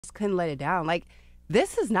just couldn't let it down. Like,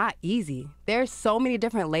 this is not easy. There's so many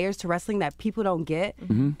different layers to wrestling that people don't get.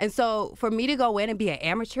 And so for me to go in and be an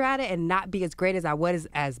amateur at it and not be as great as I was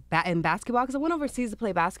in basketball, because I went overseas to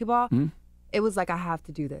play basketball, it was like, I have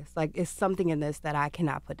to do this. Like, it's something in this that I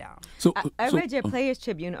cannot put down. So I read your Players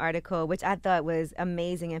Tribune article, which I thought was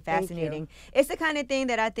amazing and fascinating. It's the kind of thing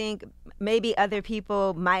that I think maybe other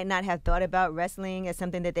people might not have thought about wrestling as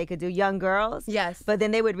something that they could do, young girls. Yes. But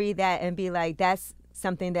then they would read that and be like, that's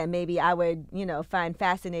something that maybe I would, find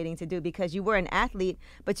fascinating to do, because you were an athlete,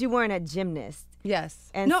 but you weren't a gymnast. Yes.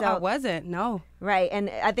 And no, so, I wasn't. No. Right. And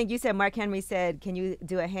I think you said Mark Henry said, can you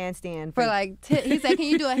do a handstand? For like, he said, can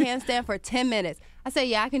you do a handstand for 10 minutes? I said,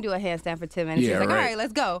 yeah, I can do a handstand for 10 minutes. Yeah, He's like, right. all right,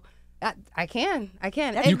 let's go. I can.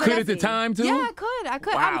 You could at the time, too? Yeah, I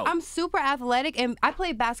could. Wow. I'm super athletic, and I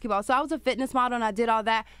played basketball. So I was a fitness model, and I did all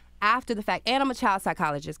that after the fact. And I'm a child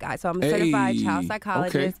psychologist, guys. So I'm a certified child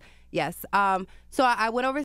psychologist. Okay. Yes. So I went over